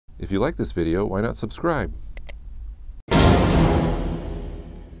If you like this video, why not subscribe?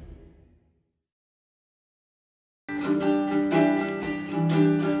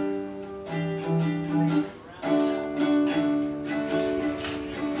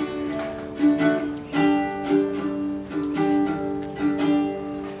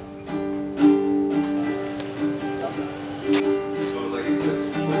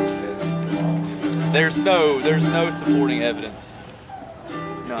 There's no supporting evidence.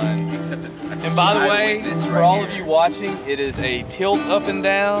 None. And by the way, for all of you watching, it is a tilt up and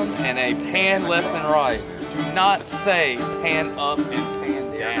down and a pan left and right. Do not say pan up and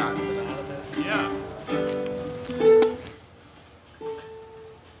pan down. Yeah.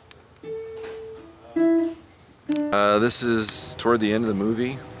 This is toward the end of the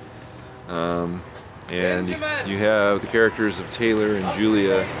movie. And you have the characters of Taylor and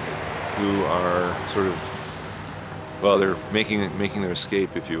Julia, who are sort of, well, they're making their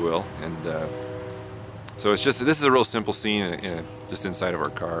escape, if you will, and so it's just, this is a real simple scene, just inside of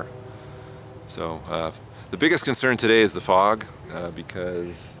our car. So the biggest concern today is the fog,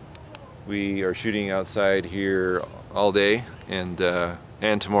 because we are shooting outside here all day and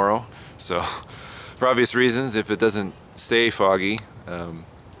tomorrow. So for obvious reasons, if it doesn't stay foggy,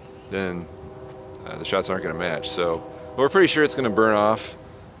 then the shots aren't going to match. So we're pretty sure it's going to burn off.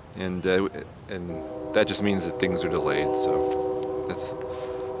 And that just means that things are delayed. So that's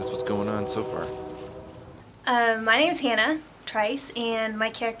what's going on so far. My name is Hannah Trice, and my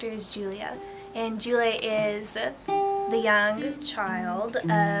character is Julia. And Julia is the young child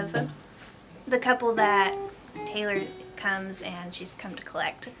of the couple that Taylor comes and she's come to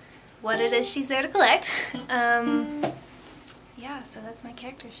collect what it is she's there to collect. Yeah, so that's my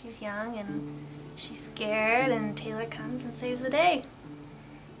character. She's young and she's scared, and Taylor comes and saves the day.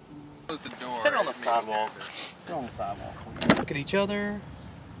 Sit on the sidewalk. Sit on the sidewalk. Look at each other.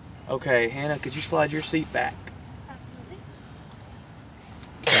 Okay, Hannah, could you slide your seat back? Absolutely.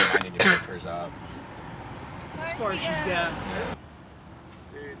 I need to pick hers up. As far as she's got.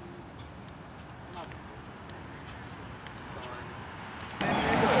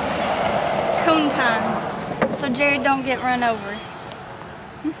 Cone time, so Jared don't get run over.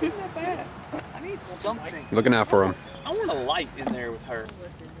 Not bad. I need something. Looking out for him. I want a light in there with her.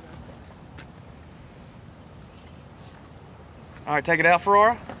 All right, take it out,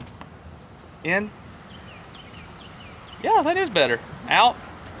 Ferrara. In. Yeah, that is better. Out.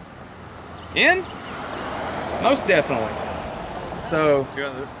 In. Most definitely. So. Do you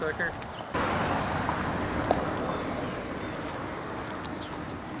want this sucker?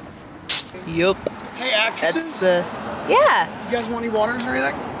 Yup. Hey, actresses. That's the. Yeah. You guys want any waters or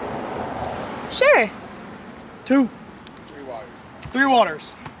anything? Sure. 2. 3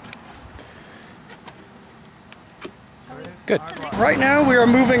 waters. Good. Right now we are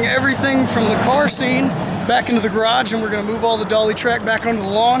moving everything from the car scene back into the garage, and we're going to move all the dolly track back onto the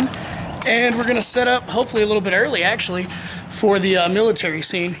lawn, and we're going to set up, hopefully a little bit early actually, for the military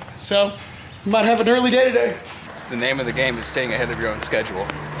scene. So we might have an early day today. It's the name of the game is staying ahead of your own schedule.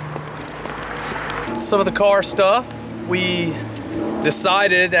 Some of the car stuff, we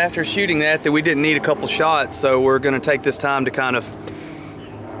decided after shooting that we didn't need a couple shots, so we're going to take this time to kind of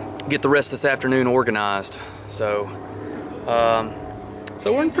get the rest of this afternoon organized. So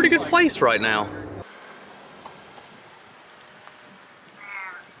we're in a pretty good place right now.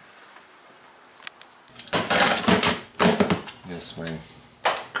 Yes, my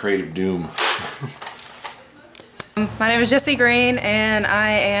creative doom. My name is Jessie Green, and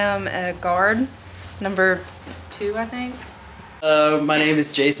I am a guard, number 2, I think. My name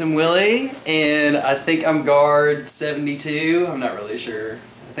is Jason Willie, and I think I'm guard 72. I'm not really sure.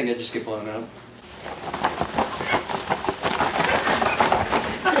 I think I just get blown up.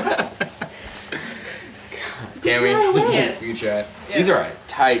 Can we? Yes. You can try. Yes. These are a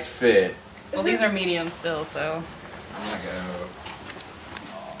tight fit. Well, these are medium still, so. Oh my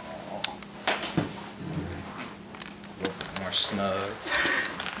god. More snug.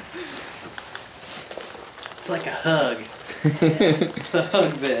 It's like a hug. It's a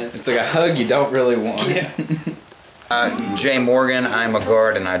hug vest. It's like a hug you don't really want. Yeah. Jay Morgan, I'm a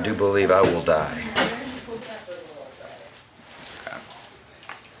guard, and I do believe I will die.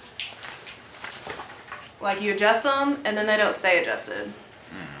 Like, you adjust them, and then they don't stay adjusted.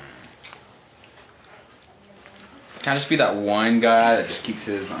 Can I just be that one guy that just keeps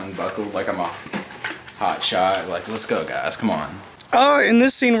his unbuckled like I'm a hot shot? Like, let's go, guys, come on. In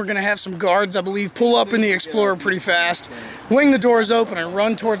this scene we're going to have some guards, I believe, pull up in the Explorer pretty fast, wing the doors open and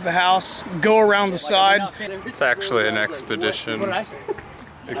run towards the house, go around the side. It's actually an expedition. What did I say?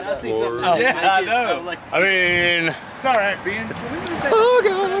 Explorer. Oh. Yeah, I know. I mean, it's alright, being. Oh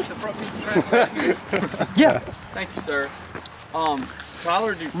god! Yeah. Thank you, sir.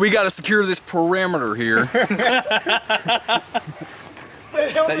 Tyler, We gotta secure this perimeter here.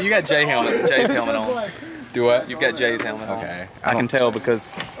 You got Jay's helmet on. Do what? You've got Jay's helmet on. Okay. I can tell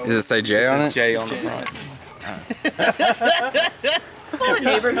because Does it say Jay on it? Jay on the front. All the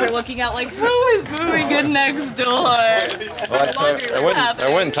neighbors are looking out like, who is moving in next door? Well, I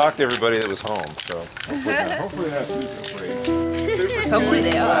went and talked to everybody that was home, so Hopefully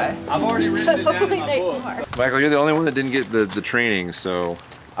they are. I've already written it down in my book. Michael, you're the only one that didn't get the training, so.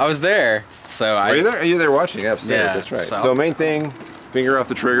 I was there, so Were you there? You're there watching upstairs. Yeah, That's right. So main thing, finger off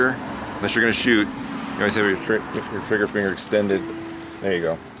the trigger. Unless you're gonna shoot, you always have your trigger finger extended. There you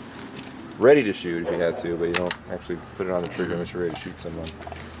go. Ready to shoot if you had to, but you don't actually put it on the trigger unless you're ready to shoot someone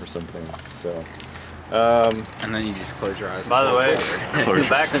or something. So. And then you just close your eyes. By the way,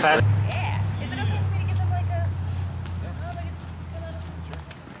 back to pass. Yeah. Is it okay for me to give them like a...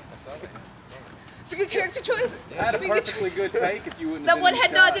 It's a good character choice. I had a perfectly good take if you wouldn't That have one been head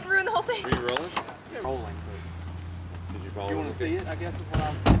in the nod didn't ruin the whole thing. Were you rolling? Yeah, rolling. Did you follow? You want to see it? I guess is what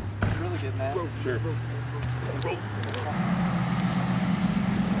I'm really getting at. Sure.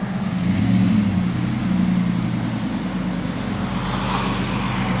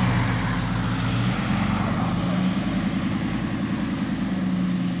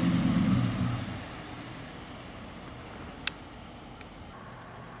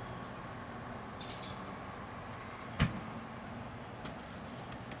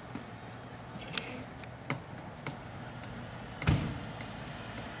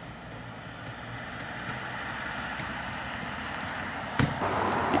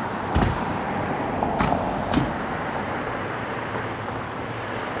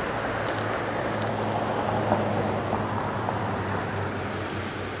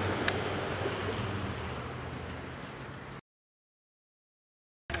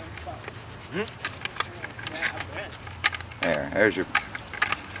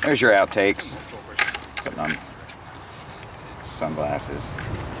 There's your outtakes. Putting on sunglasses.